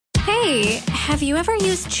Hey, have you ever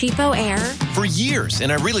used Cheapo Air? For years,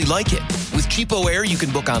 and I really like it. With Cheapo Air, you can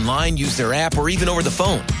book online, use their app, or even over the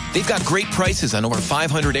phone. They've got great prices on over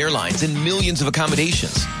 500 airlines and millions of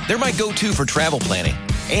accommodations. They're my go-to for travel planning.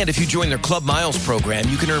 And if you join their Club Miles program,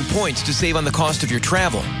 you can earn points to save on the cost of your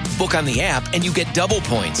travel. Book on the app, and you get double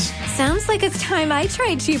points. Sounds like it's time I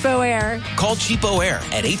tried Cheapo Air. Call Cheapo Air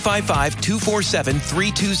at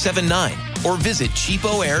 855-247-3279 or visit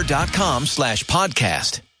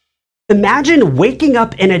cheapoair.com/podcast. Imagine waking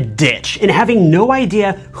up in a ditch and having no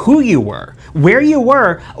idea who you were, where you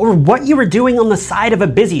were, or what you were doing on the side of a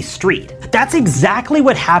busy street. That's exactly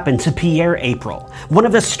what happened to Pierre April, one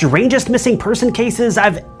of the strangest missing person cases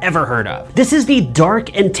I've ever heard of. This is the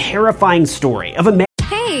dark and terrifying story of a man.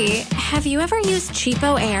 Hey, have you ever used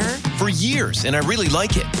Cheapo Air? For years, and I really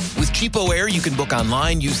like it. With Cheapo Air, you can book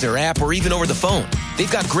online, use their app, or even over the phone.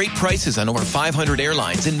 They've got great prices on over 500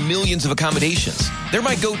 airlines and millions of accommodations. They're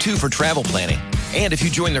my go-to for travel planning. And if you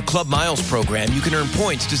join their Club Miles program, you can earn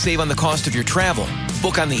points to save on the cost of your travel.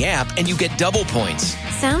 Book on the app, and you get double points.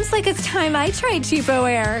 Sounds like it's time I tried Cheapo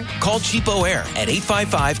Air. Call Cheapo Air at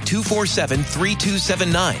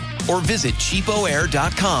 855-247-3279 or visit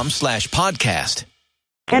cheapoair.com/podcast.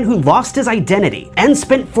 Man who lost his identity and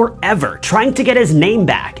spent forever trying to get his name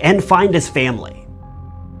back and find his family.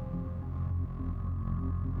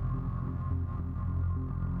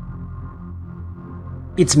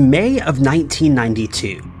 It's May of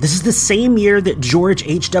 1992. This is the same year that George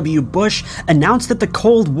H.W. Bush announced that the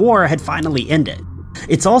Cold War had finally ended.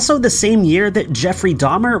 It's also the same year that Jeffrey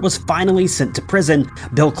Dahmer was finally sent to prison.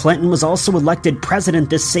 Bill Clinton was also elected president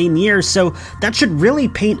this same year, so that should really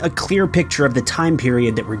paint a clear picture of the time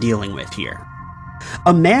period that we're dealing with here.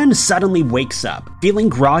 A man suddenly wakes up, feeling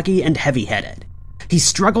groggy and heavy-headed. He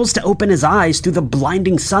struggles to open his eyes through the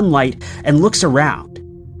blinding sunlight and looks around.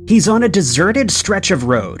 He's on a deserted stretch of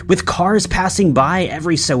road, with cars passing by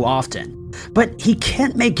every so often, but he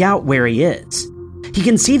can't make out where he is. He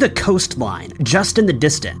can see the coastline just in the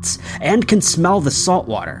distance and can smell the salt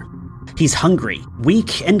water. He's hungry,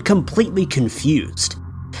 weak, and completely confused.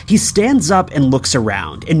 He stands up and looks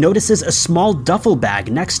around and notices a small duffel bag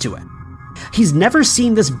next to him. He's never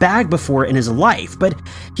seen this bag before in his life, but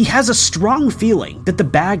he has a strong feeling that the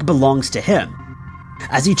bag belongs to him.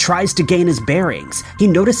 As he tries to gain his bearings, he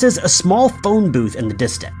notices a small phone booth in the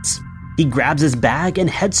distance. He grabs his bag and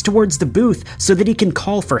heads towards the booth so that he can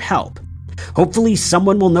call for help. Hopefully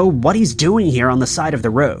someone will know what he's doing here on the side of the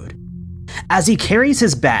road. As he carries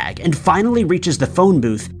his bag and finally reaches the phone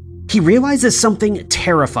booth, he realizes something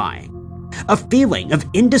terrifying. A feeling of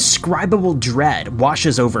indescribable dread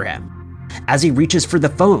washes over him. As he reaches for the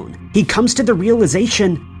phone, he comes to the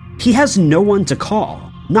realization he has no one to call.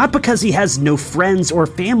 Not because he has no friends or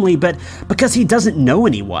family, but because he doesn't know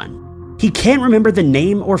anyone. He can't remember the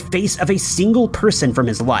name or face of a single person from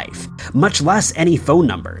his life, much less any phone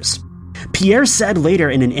numbers. Pierre said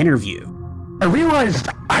later in an interview, I realized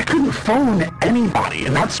I couldn't phone anybody,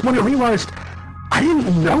 and that's when I realized I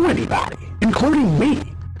didn't know anybody, including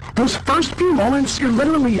me. Those first few moments, you're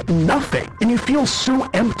literally nothing, and you feel so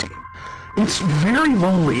empty. It's very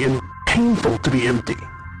lonely and painful to be empty.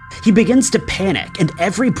 He begins to panic, and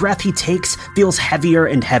every breath he takes feels heavier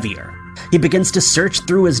and heavier. He begins to search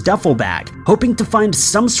through his duffel bag, hoping to find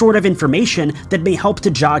some sort of information that may help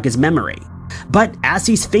to jog his memory. But as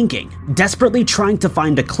he's thinking, desperately trying to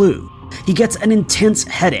find a clue, he gets an intense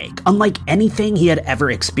headache, unlike anything he had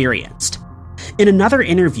ever experienced. In another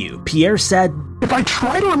interview, Pierre said, If I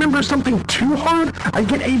try to remember something too hard, I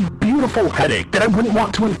get a beautiful headache that I wouldn't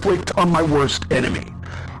want to inflict on my worst enemy.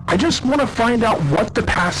 I just want to find out what the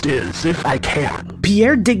past is, if I can.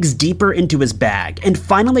 Pierre digs deeper into his bag and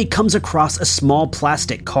finally comes across a small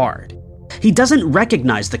plastic card. He doesn't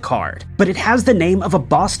recognize the card, but it has the name of a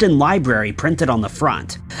Boston library printed on the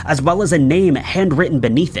front, as well as a name handwritten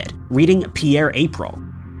beneath it, reading Pierre April.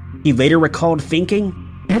 He later recalled thinking,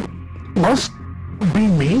 It must be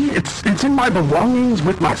me? It's in my belongings,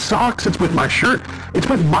 with my socks, it's with my shirt, it's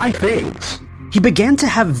with my things. He began to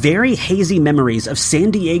have very hazy memories of San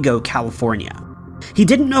Diego, California. He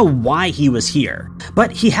didn't know why he was here,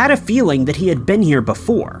 but he had a feeling that he had been here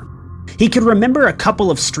before. He could remember a couple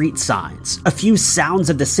of street signs, a few sounds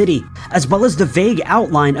of the city, as well as the vague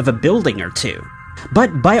outline of a building or two.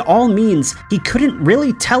 But by all means, he couldn't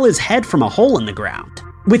really tell his head from a hole in the ground.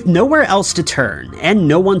 With nowhere else to turn and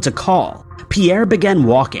no one to call, Pierre began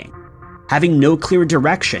walking. Having no clear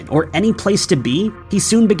direction or any place to be, he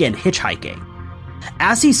soon began hitchhiking.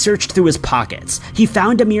 As he searched through his pockets, he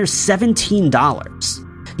found a mere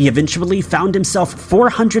 $17. He eventually found himself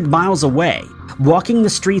 400 miles away, walking the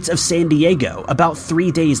streets of San Diego about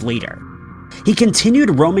 3 days later. He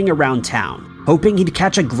continued roaming around town, hoping he'd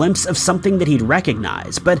catch a glimpse of something that he'd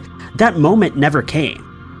recognize, but that moment never came.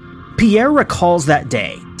 Pierre recalls that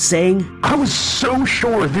day, saying, "I was so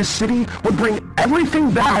sure this city would bring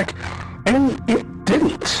everything back, and it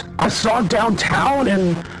didn't. I saw downtown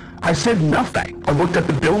and I said nothing. I looked at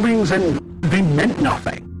the buildings and they meant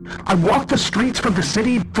nothing. I walked the streets from the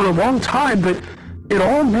city for a long time, but it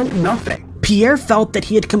all meant nothing." Pierre felt that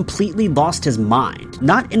he had completely lost his mind,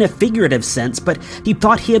 not in a figurative sense, but he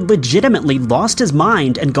thought he had legitimately lost his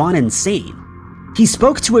mind and gone insane. He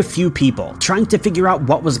spoke to a few people, trying to figure out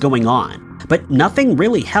what was going on, but nothing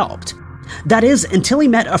really helped. That is, until he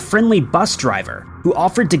met a friendly bus driver who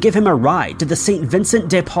offered to give him a ride to the St. Vincent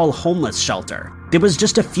de Paul homeless shelter that was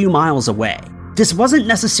just a few miles away. This wasn't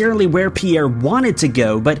necessarily where Pierre wanted to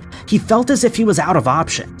go, but he felt as if he was out of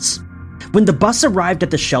options. When the bus arrived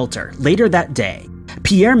at the shelter later that day,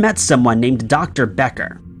 Pierre met someone named Dr.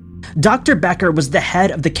 Becker. Dr. Becker was the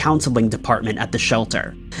head of the counseling department at the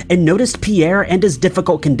shelter, and noticed Pierre and his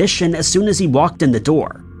difficult condition as soon as he walked in the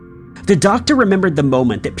door. The doctor remembered the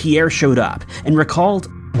moment that Pierre showed up and recalled,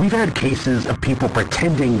 "We've had cases of people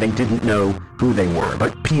pretending they didn't know who they were,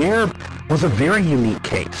 but Pierre was a very unique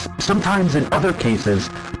case. Sometimes in other cases,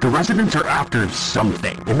 the residents are after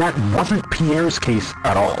something, and that wasn't Pierre's case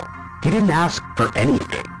at all. He didn't ask for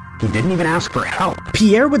anything. He didn't even ask for help."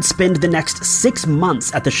 Pierre would spend the next 6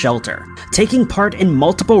 months at the shelter, taking part in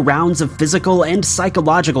multiple rounds of physical and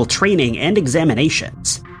psychological training and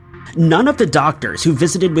examinations. None of the doctors who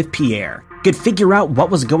visited with Pierre could figure out what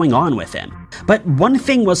was going on with him, but one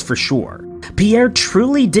thing was for sure. Pierre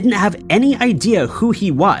truly didn't have any idea who he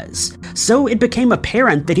was, so it became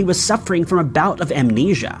apparent that he was suffering from a bout of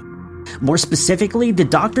amnesia. More specifically, the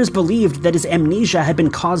doctors believed that his amnesia had been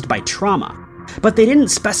caused by trauma, but they didn't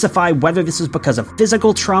specify whether this was because of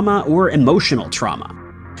physical trauma or emotional trauma.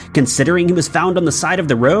 Considering he was found on the side of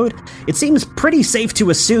the road, it seems pretty safe to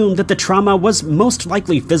assume that the trauma was most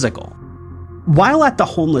likely physical. While at the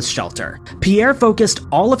homeless shelter, Pierre focused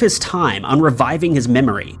all of his time on reviving his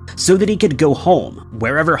memory so that he could go home,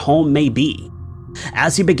 wherever home may be.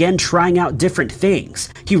 As he began trying out different things,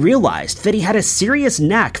 he realized that he had a serious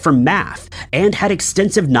knack for math and had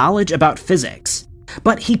extensive knowledge about physics.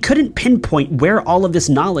 But he couldn't pinpoint where all of this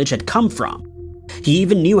knowledge had come from. He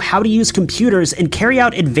even knew how to use computers and carry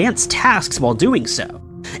out advanced tasks while doing so.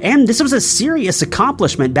 And this was a serious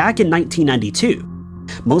accomplishment back in 1992.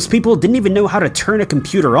 Most people didn't even know how to turn a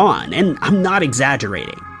computer on, and I'm not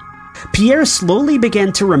exaggerating. Pierre slowly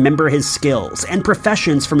began to remember his skills and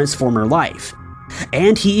professions from his former life.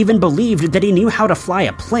 And he even believed that he knew how to fly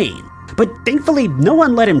a plane, but thankfully no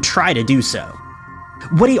one let him try to do so.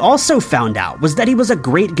 What he also found out was that he was a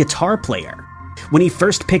great guitar player. When he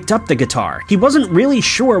first picked up the guitar, he wasn't really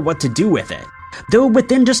sure what to do with it, though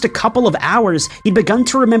within just a couple of hours, he'd begun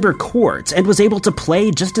to remember chords and was able to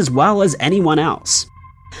play just as well as anyone else.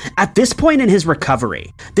 At this point in his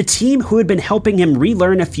recovery, the team who had been helping him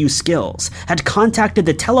relearn a few skills had contacted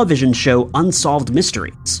the television show Unsolved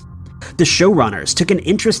Mysteries. The showrunners took an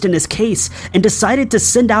interest in his case and decided to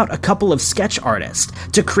send out a couple of sketch artists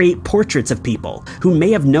to create portraits of people who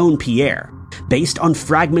may have known Pierre, based on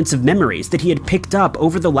fragments of memories that he had picked up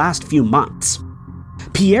over the last few months.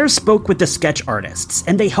 Pierre spoke with the sketch artists,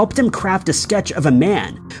 and they helped him craft a sketch of a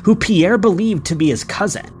man who Pierre believed to be his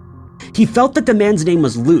cousin. He felt that the man's name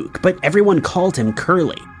was Luke, but everyone called him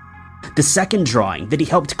Curly. The second drawing that he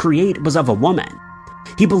helped create was of a woman.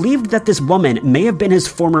 He believed that this woman may have been his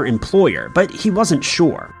former employer, but he wasn't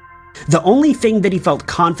sure. The only thing that he felt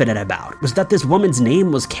confident about was that this woman's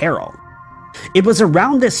name was Carol. It was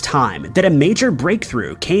around this time that a major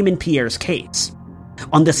breakthrough came in Pierre's case.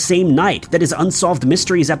 On the same night that his Unsolved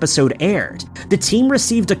Mysteries episode aired, the team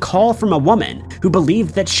received a call from a woman who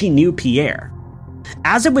believed that she knew Pierre.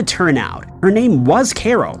 As it would turn out, her name was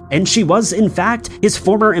Carol, and she was, in fact, his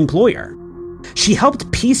former employer. She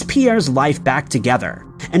helped piece Pierre's life back together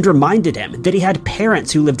and reminded him that he had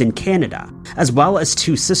parents who lived in Canada, as well as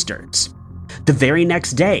 2 sisters. The very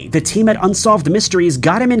next day, the team at Unsolved Mysteries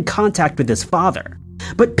got him in contact with his father,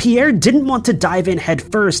 but Pierre didn't want to dive in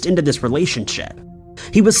headfirst into this relationship.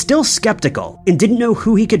 He was still skeptical and didn't know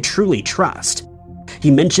who he could truly trust. He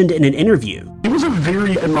mentioned in an interview, "It was a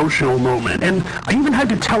very emotional moment, and I even had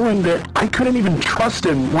to tell him that I couldn't even trust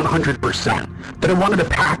him 100%, that I wanted a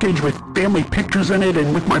package with family pictures in it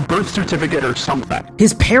and with my birth certificate or something."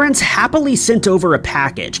 His parents happily sent over a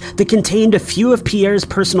package that contained a few of Pierre's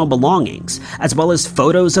personal belongings, as well as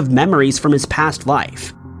photos of memories from his past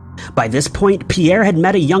life. By this point, Pierre had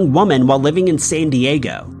met a young woman while living in San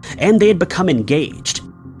Diego, and they had become engaged.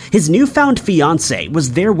 His newfound fiancée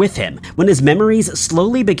was there with him when his memories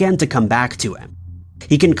slowly began to come back to him.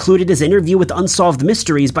 He concluded his interview with Unsolved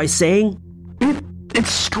Mysteries by saying,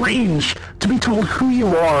 It's strange to be told who you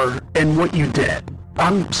are and what you did.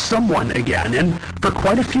 I'm someone again, and for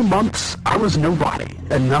quite a few months, I was nobody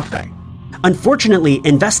and nothing. Unfortunately,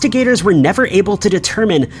 investigators were never able to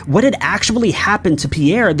determine what had actually happened to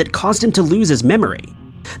Pierre that caused him to lose his memory.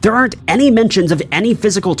 There aren't any mentions of any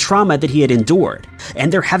physical trauma that he had endured,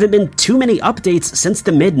 and there haven't been too many updates since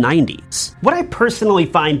the mid-90s. What I personally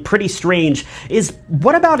find pretty strange is,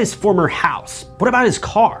 what about his former house? What about his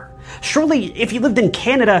car? Surely, if he lived in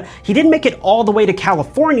Canada, he didn't make it all the way to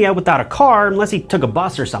California without a car unless he took a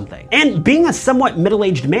bus or something. And being a somewhat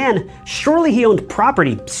middle-aged man, surely he owned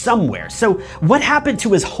property somewhere. So what happened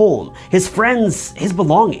to his home, his friends, his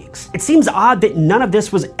belongings? It seems odd that none of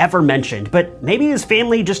this was ever mentioned, but maybe his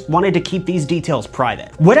family just wanted to keep these details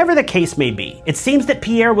private. Whatever the case may be, it seems that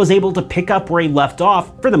Pierre was able to pick up where he left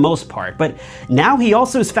off for the most part, but now he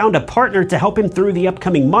also has found a partner to help him through the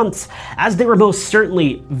upcoming months, as they were most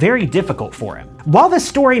certainly very difficult for him. While this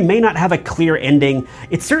story may not have a clear ending,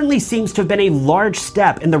 it certainly seems to have been a large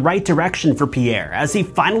step in the right direction for Pierre as he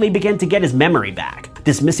finally began to get his memory back.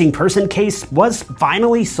 This missing person case was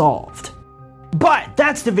finally solved. But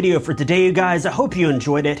that's the video for today, you guys. I hope you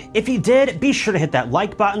enjoyed it. If you did, be sure to hit that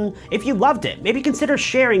like button. If you loved it, maybe consider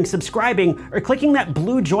sharing, subscribing, or clicking that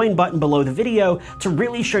blue join button below the video to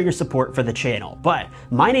really show your support for the channel. But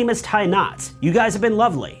my name is Ty Knotts. You guys have been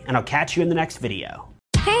lovely, and I'll catch you in the next video.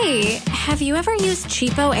 Hey, have you ever used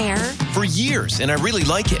Cheapo Air? For years, and I really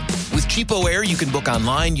like it. With Cheapo Air, you can book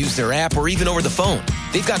online, use their app, or even over the phone.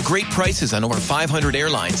 They've got great prices on over 500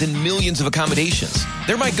 airlines and millions of accommodations.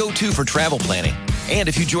 They're my go-to for travel planning. And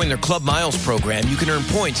if you join their Club Miles program, you can earn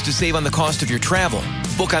points to save on the cost of your travel.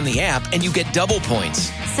 Book on the app, and you get double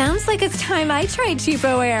points. Sounds like it's time I tried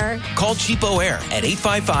Cheapo Air. Call Cheapo Air at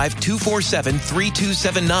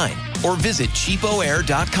 855-247-3279 or visit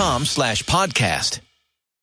cheapoair.com/podcast.